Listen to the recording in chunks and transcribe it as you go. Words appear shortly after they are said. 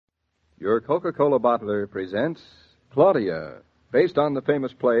your Coca-Cola bottler presents Claudia, based on the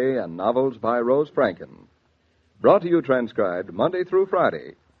famous play and novels by Rose Franken. Brought to you transcribed Monday through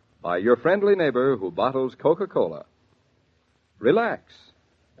Friday by your friendly neighbor who bottles Coca-Cola. Relax,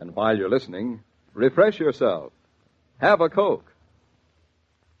 and while you're listening, refresh yourself. Have a Coke.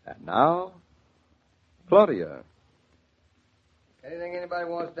 And now, Claudia. Anything anybody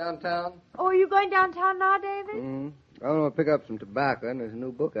wants downtown? Oh, are you going downtown now, David? I want to pick up some tobacco, and there's a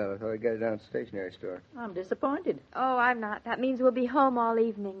new book out. I thought I'd get it down at the stationery store. I'm disappointed. Oh, I'm not. That means we'll be home all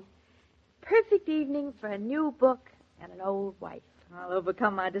evening. Perfect evening for a new book and an old wife. I'll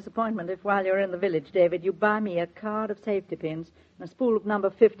overcome my disappointment if while you're in the village, David, you buy me a card of safety pins and a spool of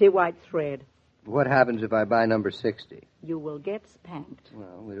number 50 white thread. What happens if I buy number 60? You will get spanked.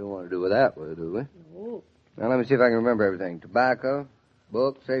 Well, we don't want to do with that, do we? No. Now, let me see if I can remember everything. Tobacco,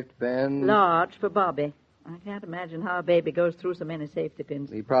 book, safety pins. Large for Bobby. I can't imagine how a baby goes through so many safety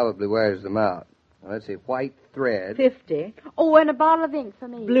pins. He probably wears them out. Now, let's see, white thread. 50. Oh, and a bottle of ink for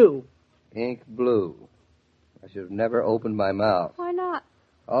me. Blue. Ink blue. I should have never opened my mouth. Why not?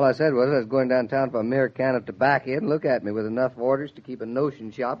 All I said was I was going downtown for a mere can of tobacco, and look at me with enough orders to keep a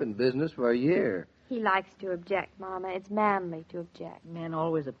notion shop in business for a year. He likes to object, Mama. It's manly to object. Men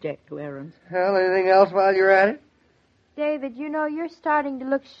always object to errands. Well, anything else while you're at it? David, you know, you're starting to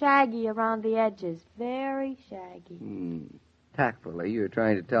look shaggy around the edges. Very shaggy. Tactfully, you're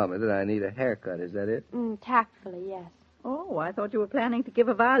trying to tell me that I need a haircut, is that it? Tactfully, yes. Oh, I thought you were planning to give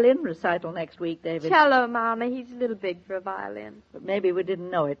a violin recital next week, David. Cello, Mama. He's a little big for a violin. But maybe we didn't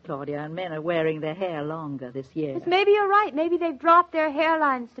know it, Claudia, and men are wearing their hair longer this year. Yes, maybe you're right. Maybe they've dropped their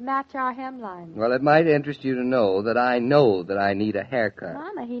hairlines to match our hemlines. Well, it might interest you to know that I need a haircut.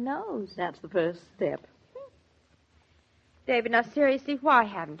 Mama, he knows. That's the first step. David, now seriously, why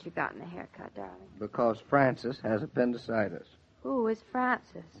haven't you gotten a haircut, darling? Because Francis has appendicitis. Who is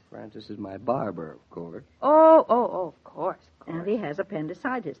Francis? Francis is my barber, of course. Oh, of course. And he has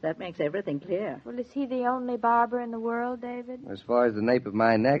appendicitis. That makes everything clear. Well, is he the only barber in the world, David? As far as the nape of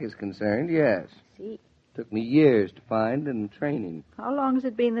my neck is concerned, yes. See? Took me years to find and train him. How long has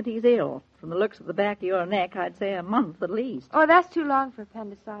it been that he's ill? From the looks of the back of your neck, I'd say a month at least. Oh, that's too long for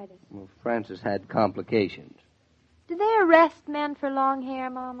appendicitis. Well, Francis had complications. Do they arrest men for long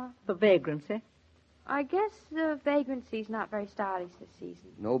hair, Mama? For vagrancy. I guess vagrancy's not very stylish this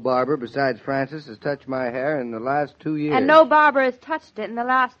season. No barber besides Francis has touched my hair in the last 2 years. And no barber has touched it in the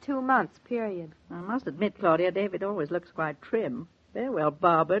last 2 months, period. I must admit, Claudia, David always looks quite trim. Very well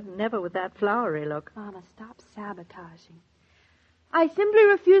barbered, never with that flowery look. Mama, stop sabotaging. I simply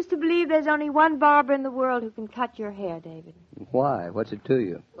refuse to believe there's only one barber in the world who can cut your hair, David. Why? What's it to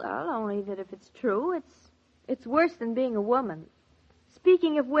you? Well, only that if it's true, it's worse than being a woman.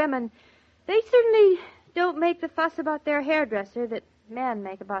 Speaking of women, they certainly don't make the fuss about their hairdresser that men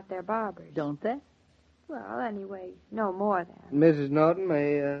make about their barbers. Don't they? Well, anyway, no more than. Mrs. Norton,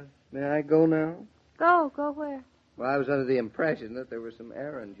 may I go now? Go where? Well, I was under the impression that there were some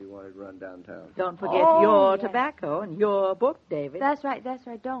errands you wanted run downtown. Don't forget Oh, yes. tobacco and your book, David. That's right,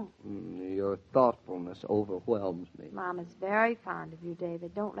 don't. Your thoughtfulness overwhelms me. Mama's very fond of you,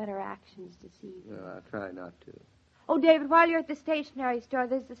 David. Don't let her actions deceive you. Well, I'll try not to. Oh, David, while you're at the stationery store,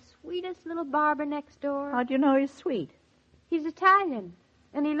 there's the sweetest little barber next door. How do you know he's sweet? He's Italian,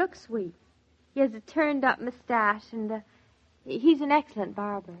 and he looks sweet. He has a turned-up mustache, and he's an excellent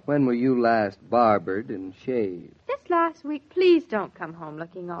barber. When were you last barbered and shaved? Just last week. Please don't come home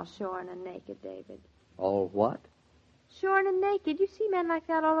looking all shorn and naked, David. All what? Shorn and naked. You see men like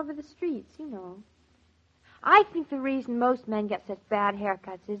that all over the streets, you know. I think the reason most men get such bad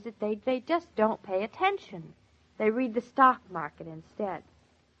haircuts is that they just don't pay attention. They read the stock market instead.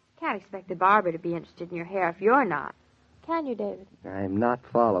 Can't expect a barber to be interested in your hair if you're not. Can you, David? I'm not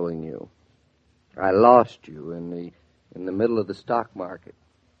following you. I lost you in the middle of the stock market.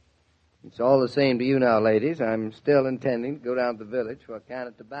 It's all the same to you now, ladies. I'm still intending to go down to the village for a can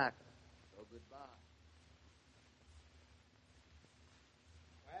of tobacco. So goodbye.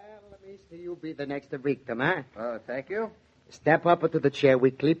 Well, let me see you be the next victim, huh? Oh, thank you. Step up to the chair.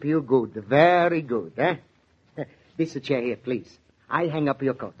 We clip you good. Very good, eh? This chair here, please. I'll hang up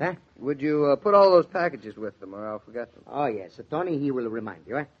your coat, eh? Would you put all those packages with them, or I'll forget them? Oh, yes. Tony, he will remind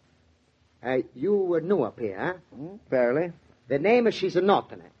you, eh? You were new up here, huh? Fairly. The name is she's a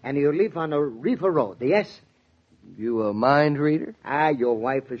Norton, and you live on a river road, yes? You a mind reader? Your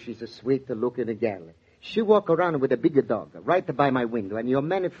wife, she's a sweet-looking gal. She walk around with a bigger dog right by my window, and your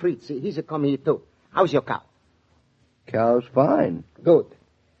man Fritz, he's a come here, too. How's your cow? Cow's fine. Good.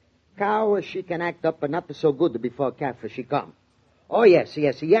 Cow, she can act up not so good before calf she come. Oh, yes.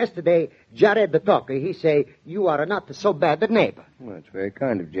 Yesterday, Jared the talker, he say, you are not so bad a neighbor. Well, that's very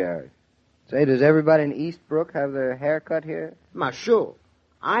kind of Jared. Say, does everybody in Eastbrook have their hair cut here? Ma, sure.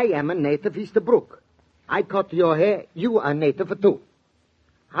 I am a native Eastbrook. I cut your hair. You are native too.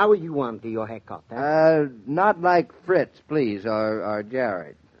 How you want your haircut? Not like Fritz, please, or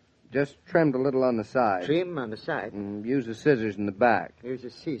Jared. Just trimmed a little on the side. Trim on the side? And use the scissors in the back. Here's the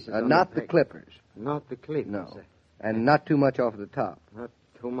scissors. Not the clippers. Not the clippers. No. And not too much off the top. Not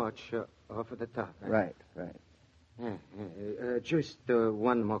too much off the top. Huh? Right. Just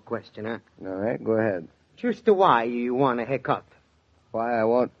one more question, huh? All right, go ahead. Just why you want a haircut? Why I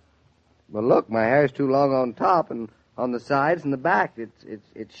want... Well, look, my hair's too long on top and on the sides and the back.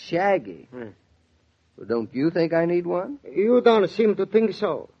 It's shaggy. Well, don't you think I need one? You don't seem to think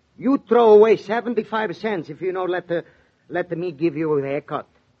so. You throw away 75 cents if you don't let me give you a haircut.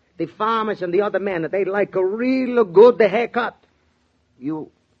 The farmers and the other men, they like a real good haircut. You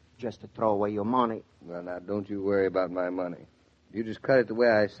just throw away your money. Well, now, don't you worry about my money. You just cut it the way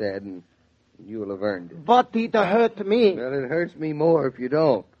I said, and you will have earned it. But it hurt me. Well, it hurts me more if you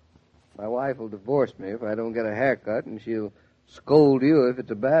don't. My wife will divorce me if I don't get a haircut, and she'll scold you if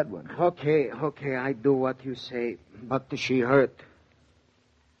it's a bad one. Okay, I do what you say, but she hurt.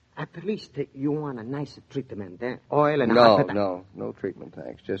 At least you want a nice treatment, eh? Oil and hot... No treatment,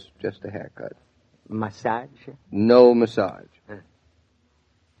 thanks. Just a haircut. Massage? No massage.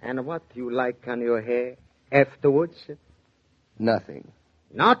 And what you like on your hair afterwards? Nothing.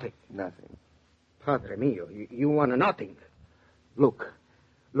 Nothing? Nothing. Padre mio, you want nothing. Look,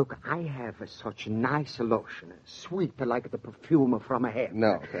 I have such nice lotion, sweet like the perfume from a hair.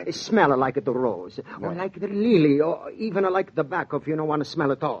 No. It smell like the rose, or like the lily, or even like the back if you don't want to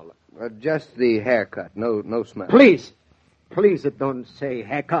smell at all. Just the haircut, no smell. Please don't say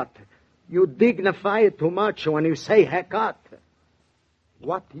haircut. You dignify it too much when you say haircut.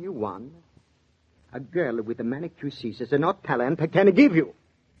 What do you want? A girl with a manicure scissors and not talent can give you.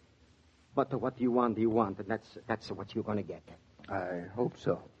 But what you want, and that's what you're going to get. I hope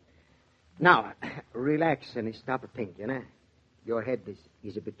so. Now, relax and stop thinking, eh? Your head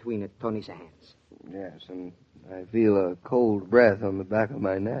is between Tony's hands. Yes, and I feel a cold breath on the back of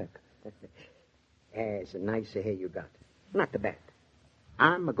my neck. It's a nice hair you got. Not bad.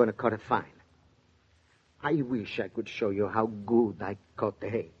 I'm going to cut it fine. I wish I could show you how good I cut the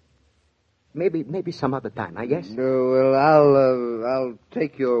hair. Maybe some other time, I guess. Well, I'll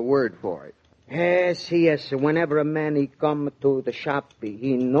take your word for it. Yes. Whenever a man he come to the shop,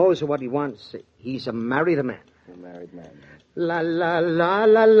 he knows what he wants. He's a married man. A married man. La la la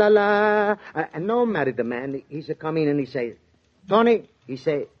la la la. No married man. He's a come in and he say, Tony, he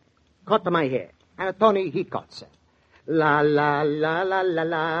say, cut my hair. And Tony, he cuts. La la la la la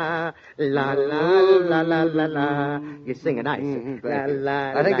la la la la la la la. You sing it nice.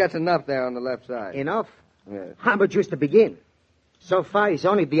 I think that's enough there on the left side. Enough? Yes. How about just to begin? So far, it's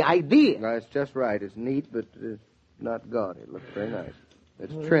only the idea. No, it's just right. It's neat, but it's not gaudy. It looks very nice.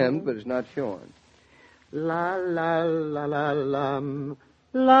 It's trimmed, but it's not shorn. La la la la la.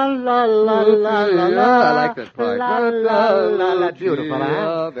 La la la la la la. I like that part. La la la la. Beautiful,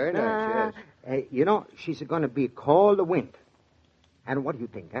 huh? Very nice, yes. You know, she's going to be called the wind. And what do you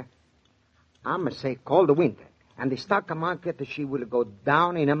think, huh? I'm going to say call the wind. And the stock market, she will go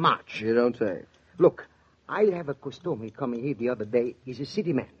down in a March. You don't say. Look, I have a costume. He come here the other day. He's a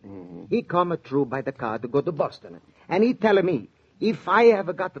city man. Mm-hmm. He come through by the car to go to Boston. And he tell me, if I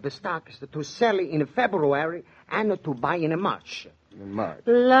ever got the stocks to sell in February and to buy in March. In March?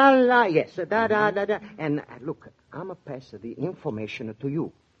 La, yes. Da. And look, I'm going to pass the information to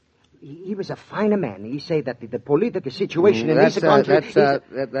you. He was a fine man. He say that the political situation in this country...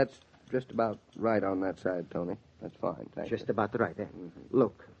 That's just about right on that side, Tony. That's fine, thank you. Just about right, eh? Mm-hmm.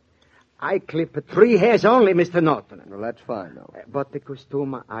 Look, I clip 3 hairs only, Mr. Norton. Well, that's fine, though. But the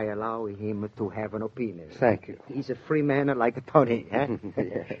costume, I allow him to have an opinion. Thank you. He's a free man like Tony, eh?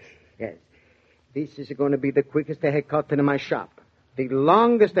 Yes. This is going to be the quickest haircut in my shop. The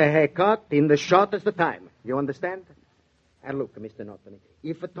longest haircut in the shortest time. You understand? And look, Mr. Norton,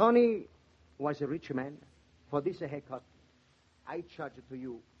 if Tony was a rich man, for this haircut, I charge it to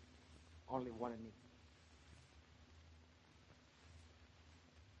you only one minute.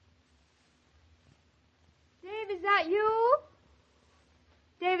 Dave, is that you?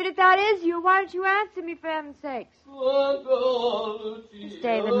 David, if that is you, why don't you answer me, for heaven's sakes? It's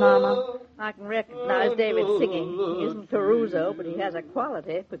David, Mama. I can recognize David's singing. He isn't Caruso, but he has a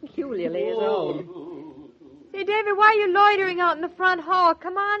quality peculiarly his own. Say, David, why are you loitering out in the front hall?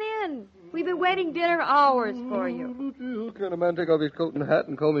 Come on in. We've been waiting dinner hours for you. Can a man take off his coat and hat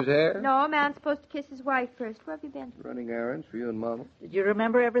and comb his hair? No, a man's supposed to kiss his wife first. Where have you been? Running errands for you and Mama. Did you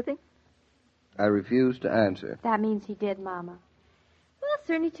remember everything? I refuse to answer. That means he did, Mama. Well,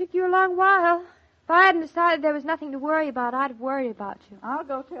 certainly took you a long while. If I hadn't decided there was nothing to worry about, I'd have worried about you. I'll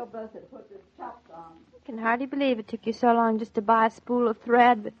go tell Bertha to put this chops on. I can hardly believe it took you so long just to buy a spool of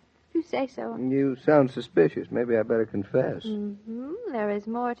thread, but if you say so. You sound suspicious. Maybe I better confess. There is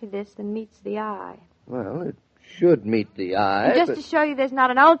more to this than meets the eye. Well, it should meet the eye. And just but... to show you there's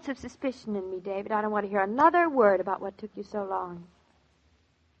not an ounce of suspicion in me, David, I don't want to hear another word about what took you so long.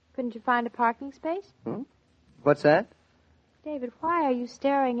 Couldn't you find a parking space? What's that? David, why are you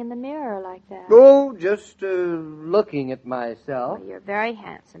staring in the mirror like that? Oh, just looking at myself. Well, you're very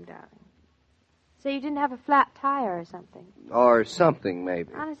handsome, darling. So you didn't have a flat tire or something? Or something,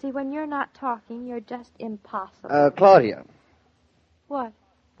 maybe. Honestly, when you're not talking, you're just impossible. Claudia. What?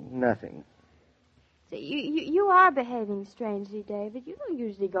 Nothing. See, you are behaving strangely, David. You don't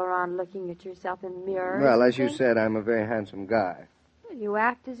usually go around looking at yourself in the mirror. Well, as you said, I'm a very handsome guy. Well, you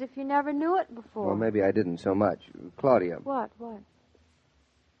act as if you never knew it before. Well, maybe I didn't so much. Claudia. What?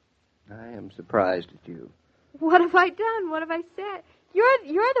 I am surprised at you. What have I done? What have I said?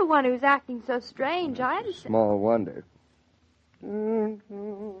 You're the one who's acting so strange. I understand. Small wonder.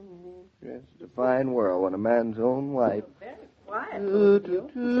 Yes, it's a fine world when a man's own wife. Very quiet, both of you.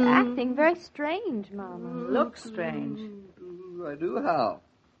 He's acting very strange, Mama. Looks strange. I do how?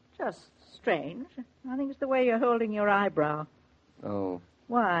 Just strange. I think it's the way you're holding your eyebrow. Oh,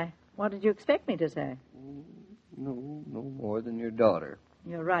 Why? What did you expect me to say? no more than your daughter.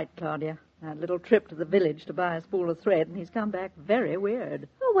 You're right, Claudia. That little trip to the village to buy a spool of thread, and he's come back very weird.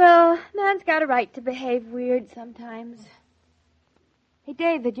 Oh, well, man's got a right to behave weird sometimes. Hey,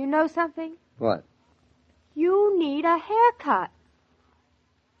 David, you know something? What? You need a haircut.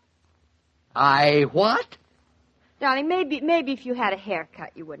 I what? Darling, maybe if you had a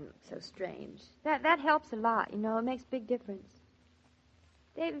haircut, you wouldn't look so strange. That helps a lot, you know. It makes a big difference.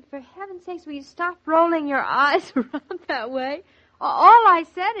 David, for heaven's sakes, will you stop rolling your eyes around that way? All I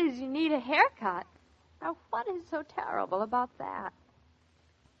said is you need a haircut. Now, what is so terrible about that?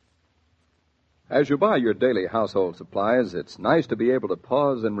 As you buy your daily household supplies, it's nice to be able to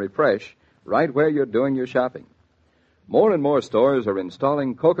pause and refresh right where you're doing your shopping. More and more stores are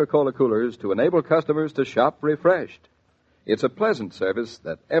installing Coca-Cola coolers to enable customers to shop refreshed. It's a pleasant service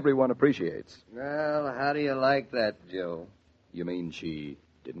that everyone appreciates. Well, how do you like that, Joe? You mean she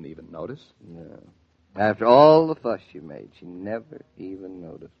didn't even notice? No. After all the fuss you made, she never even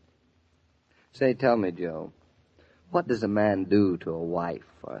noticed. Say, tell me, Joe, what does a man do to a wife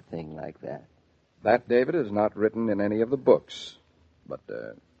for a thing like that? That, David, is not written in any of the books. But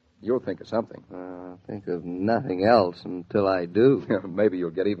you'll think of something. I'll think of nothing else until I do. Maybe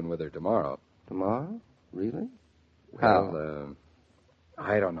you'll get even with her tomorrow. Tomorrow? Really? Well,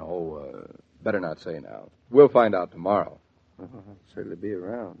 I don't know. Better not say now. We'll find out tomorrow. I'll certainly be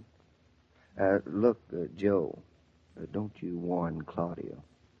around. Look, Joe, don't you warn Claudia.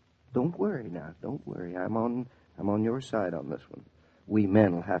 Don't worry now. Don't worry. I'm on your side on this one. We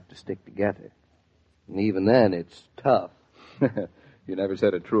men will have to stick together. And even then, it's tough. You never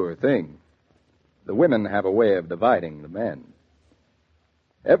said a truer thing. The women have a way of dividing the men.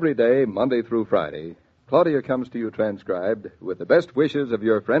 Every day, Monday through Friday, Claudia comes to you transcribed with the best wishes of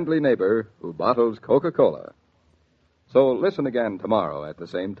your friendly neighbor who bottles Coca-Cola. So listen again tomorrow at the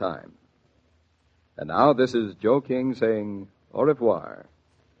same time. And now this is Joe King saying au revoir.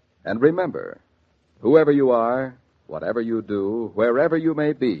 And remember, whoever you are, whatever you do, wherever you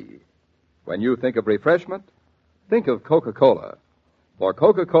may be, when you think of refreshment, think of Coca-Cola. For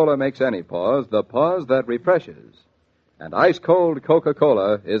Coca-Cola makes any pause the pause that refreshes. And ice-cold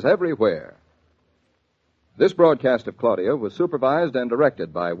Coca-Cola is everywhere. This broadcast of Claudia was supervised and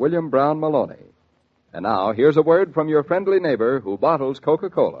directed by William Brown Maloney. And now, here's a word from your friendly neighbor who bottles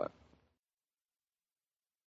Coca-Cola.